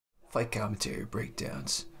fight commentary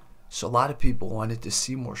breakdowns. So a lot of people wanted to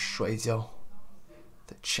see more Shuai Jiao,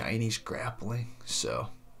 the Chinese grappling. So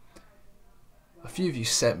a few of you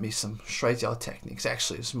sent me some Shuai Jiao techniques.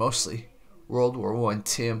 Actually, it's mostly World War I.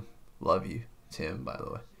 Tim, love you, Tim, by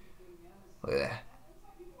the way. Look at that.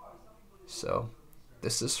 So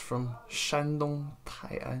this is from Shandong,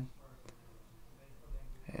 Tai'an.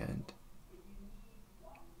 And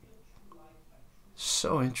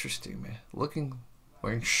so interesting, man.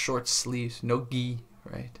 Wearing short sleeves, no gi,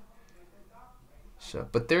 right? So,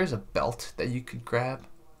 but there's a belt that you could grab.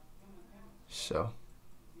 So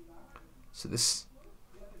this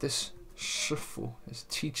Shifu is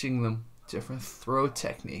teaching them different throw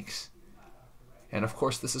techniques. And of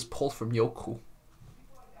course, this is pulled from Youku.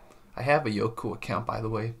 I have a Youku account, by the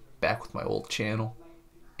way, back with my old channel,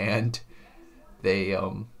 and they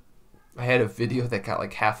I had a video that got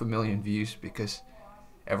like 500,000 views because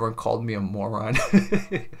everyone called me a moron.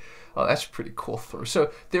 Oh, that's pretty cool throw.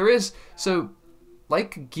 So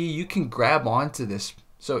like gi, you can grab onto this.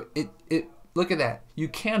 So it look at that. You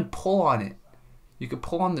can pull on it. You can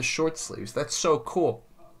pull on the short sleeves. That's so cool.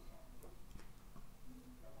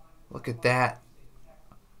 Look at that.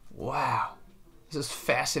 Wow. This is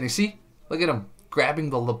fascinating. See? Look at him grabbing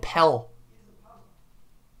the lapel.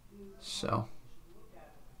 So.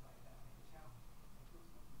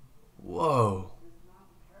 Whoa.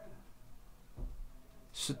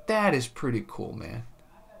 So that is pretty cool, man.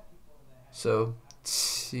 So,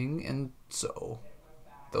 Qing and Zhou.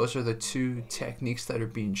 Those are the two techniques that are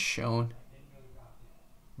being shown.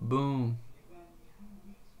 Boom.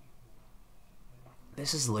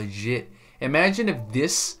 This is legit. Imagine if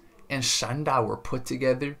this and Shanda were put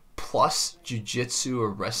together plus jiu-jitsu or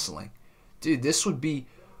wrestling. Dude, this would be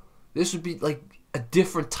like a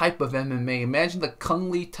different type of MMA. Imagine the Kung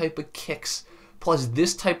Lee type of kicks plus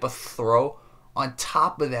this type of throw. On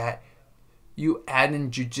top of that, you add in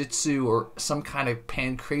jiu-jitsu or some kind of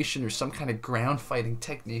pancration or some kind of ground fighting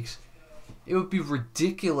techniques. It would be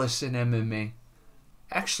ridiculous in MMA.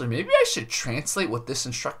 Actually, maybe I should translate what this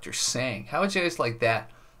instructor's saying. How would you guys like that?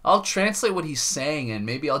 I'll translate what he's saying, and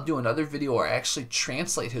maybe I'll do another video where I actually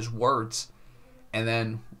translate his words, and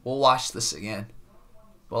then we'll watch this again.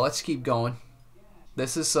 Well, let's keep going.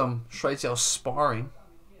 This is some Shuai Jiao sparring.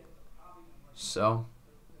 So,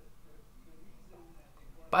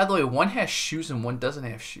 by the way, one has shoes and one doesn't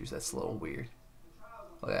have shoes. That's a little weird.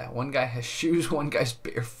 Look at that. One guy has shoes, one guy's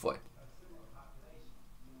barefoot.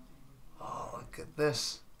 Oh, look at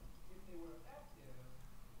this.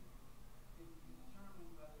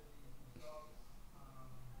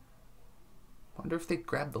 Wonder if they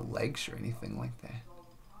grab the legs or anything like that.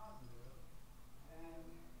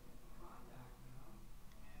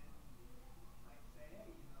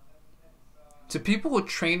 To people who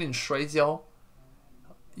train in Shuai Jiao,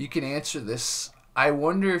 you can answer this. I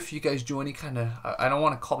wonder if you guys do any kind of, I don't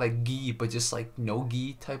want to call that gi, but just like no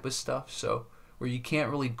gi type of stuff. So where you can't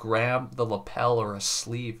really grab the lapel or a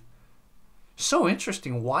sleeve. So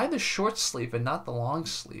interesting. Why the short sleeve and not the long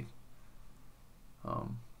sleeve?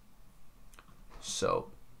 So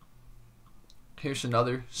here's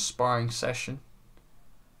another sparring session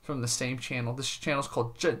from the same channel. This channel is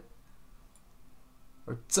called Zhen,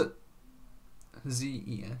 or Zhen,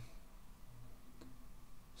 Z-E-N.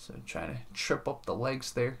 So trying to trip up the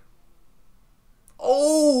legs there.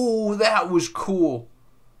 Oh, that was cool.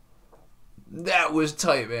 That was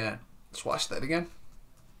tight, man. Let's watch that again.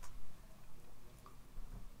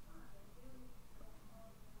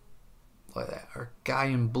 Look at that. Our guy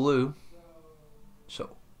in blue.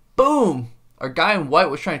 So, boom! Our guy in white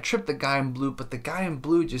was trying to trip the guy in blue, but the guy in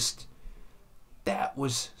blue just... That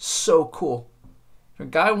was so cool. Our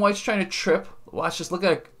guy in white's trying to trip. Watch this. Look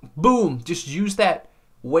at it. Boom! Just use that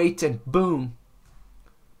weight and boom.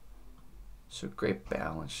 So great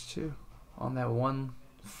balance, too, on that one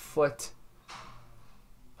foot.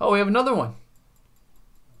 Oh, we have another one.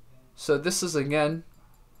 So this is, again...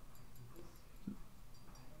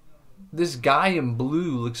 This guy in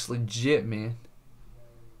blue looks legit, man.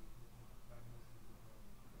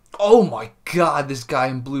 Oh my god, this guy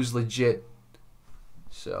in blue's legit.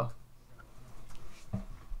 So.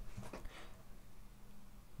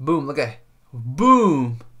 Boom, look at it.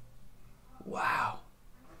 Boom. Wow.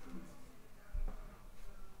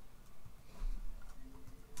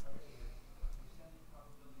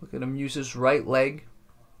 Look at him use his right leg.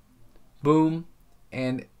 Boom.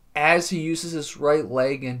 And as he uses his right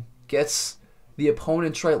leg and gets the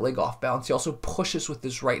opponent's right leg off balance, he also pushes with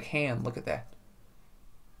his right hand. Look at that.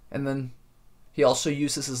 And then he also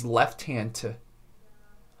uses his left hand to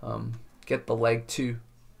get the leg too.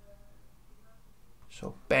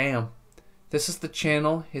 So bam. This is the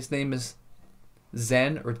channel. His name is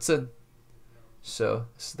Zen or Zhen. So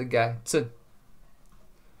this is the guy, Zhen.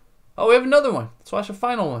 Oh, we have another one. Let's watch the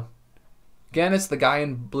final one. Again, it's the guy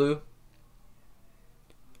in blue.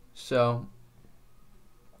 So,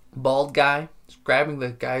 bald guy is grabbing the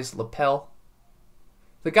guy's lapel.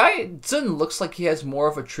 The guy, Zhen, looks like he has more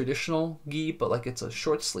of a traditional gi, but like it's a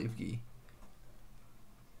short sleeve gi.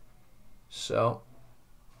 So,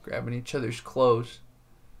 grabbing each other's clothes.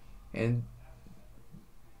 And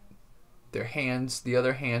their hands, the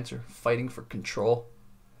other hands are fighting for control.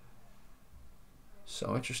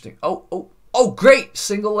 So interesting. Oh, great!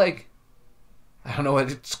 Single leg. I don't know what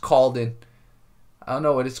it's called in. I don't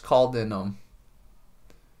know what it's called in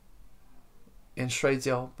Shuai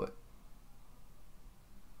Jiao, but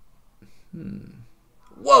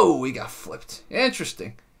whoa, we got flipped.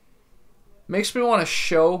 Interesting. Makes me want to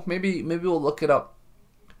show. Maybe we'll look it up.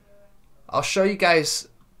 I'll show you guys.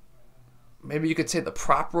 Maybe you could say the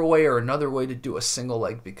proper way or another way to do a single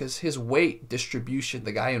leg, because his weight distribution,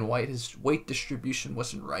 the guy in white, his weight distribution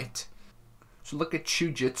wasn't right. So look at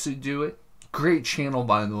Xu Jitsu do it. Great channel,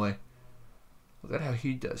 by the way. Look at how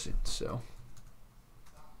he does it. So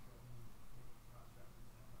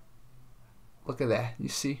look at that. You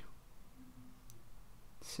see?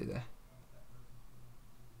 See that?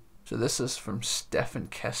 So this is from Stefan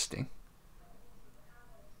Kesting.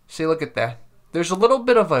 See, look at that. There's a little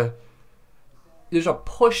bit of a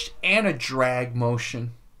push and a drag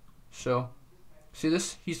motion. So, see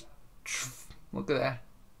this? Look at that.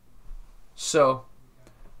 So,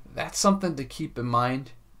 that's something to keep in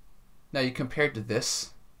mind. Now, you compare it to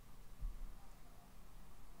this.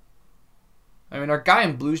 I mean, our guy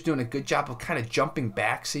in blue's doing a good job of kind of jumping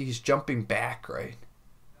back. See, he's jumping back, right?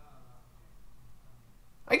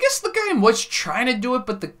 I guess the guy in white's trying to do it,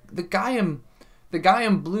 but the guy in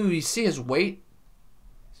blue, you see his weight?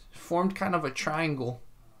 Formed kind of a triangle.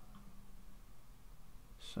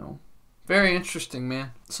 So, very interesting,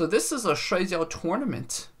 man. So this is a Shuai Jiao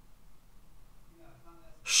tournament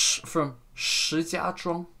from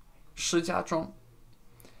Xu Xiaodong.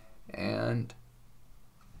 And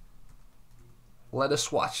let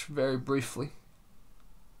us watch very briefly.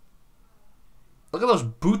 Look at those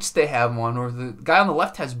boots they have on, or the guy on the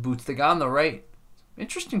left has boots, the guy on the right.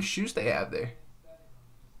 Interesting shoes they have there.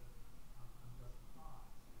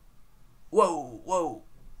 Whoa.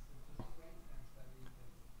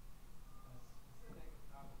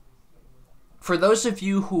 For those of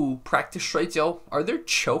you who practice Shuai Jiao, are there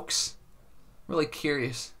chokes? I'm really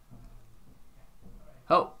curious.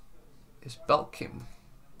 Oh, his belt came.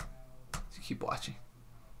 Let's keep watching.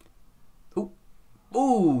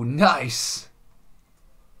 Ooh, nice.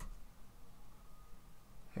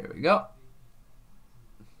 Here we go.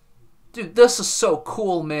 Dude, this is so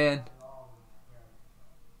cool, man.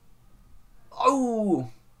 Oh!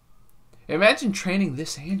 Imagine training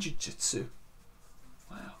this and jiu-jitsu.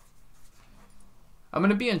 Wow. I'm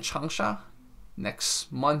going to be in Changsha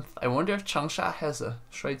next month. I wonder if Changsha has a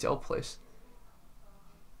Shuai Jiao place.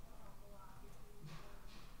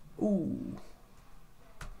 Ooh.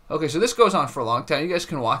 Okay, so this goes on for a long time. You guys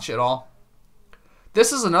can watch it all.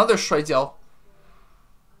 This is another Shuai Jiao.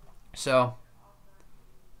 So,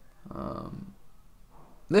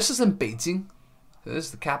 this is in Beijing. This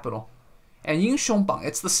is the capital. And Yingxiong,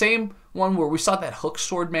 it's the same one where we saw that hook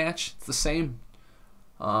sword match. It's the same.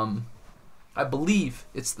 I believe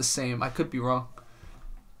it's the same. I could be wrong.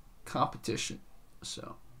 Competition.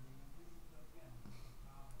 So,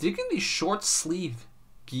 digging these short sleeve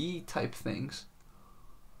gi type things.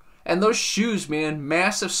 And those shoes, man,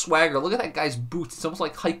 massive swagger. Look at that guy's boots. It's almost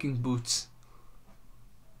like hiking boots.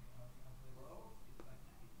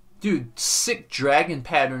 Dude, sick dragon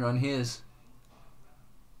pattern on his.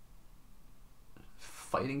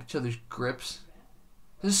 Fighting each other's grips.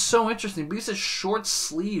 This is so interesting because it's short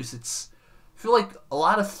sleeves. I feel like a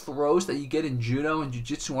lot of throws that you get in judo and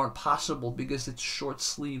jiu-jitsu aren't possible because it's short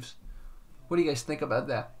sleeves. What do you guys think about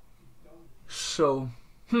that? So,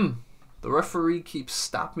 the referee keeps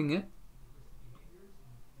stopping it.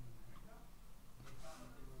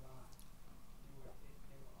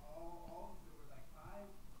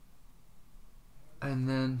 And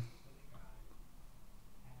then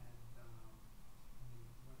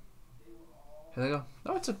here they go.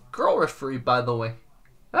 Oh, it's a girl referee, by the way.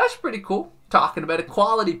 That's pretty cool. Talking about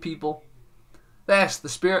equality, people. That's the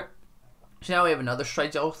spirit. So now we have another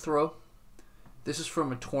Shuai Jiao throw. This is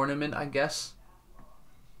from a tournament, I guess.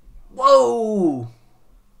 Whoa!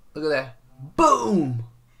 Look at that. Boom!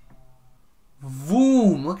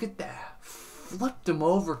 Boom! Look at that. Flipped him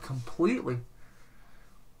over completely.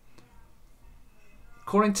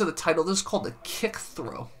 According to the title, this is called a kick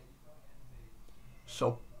throw.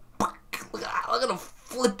 So, look at him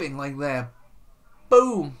flipping like that.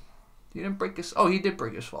 Boom. He didn't break his... Oh, he did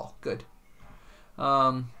break his fall. Good.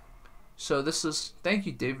 So this is... Thank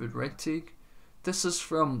you, David Rentig. This is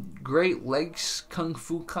from Great Lakes Kung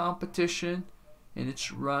Fu Competition. And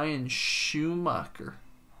it's Ryan Schumacher.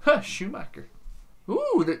 Huh, Schumacher.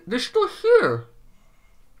 Ooh, they're still here.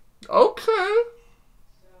 Okay.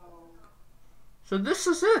 So this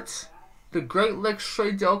is it. The Great Lakes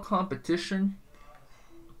Shuai Jiao competition.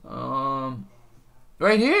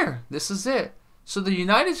 Right here. This is it. So the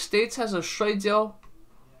United States has a Shuai Jiao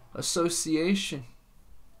association.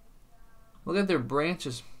 Look at their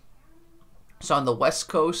branches. So on the West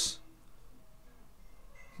Coast.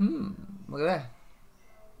 Look at that.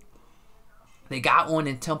 They got one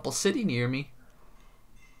in Temple City near me.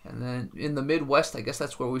 And then in the Midwest, I guess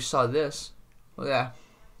that's where we saw this. Look at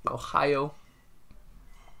that. Ohio.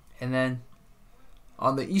 And then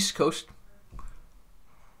on the East Coast,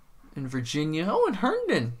 in Virginia. Oh, in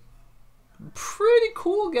Herndon. Pretty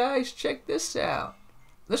cool, guys. Check this out.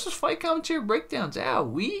 This was Fight Commentary Breakdowns.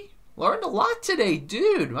 We learned a lot today,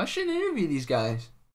 dude. I should interview these guys.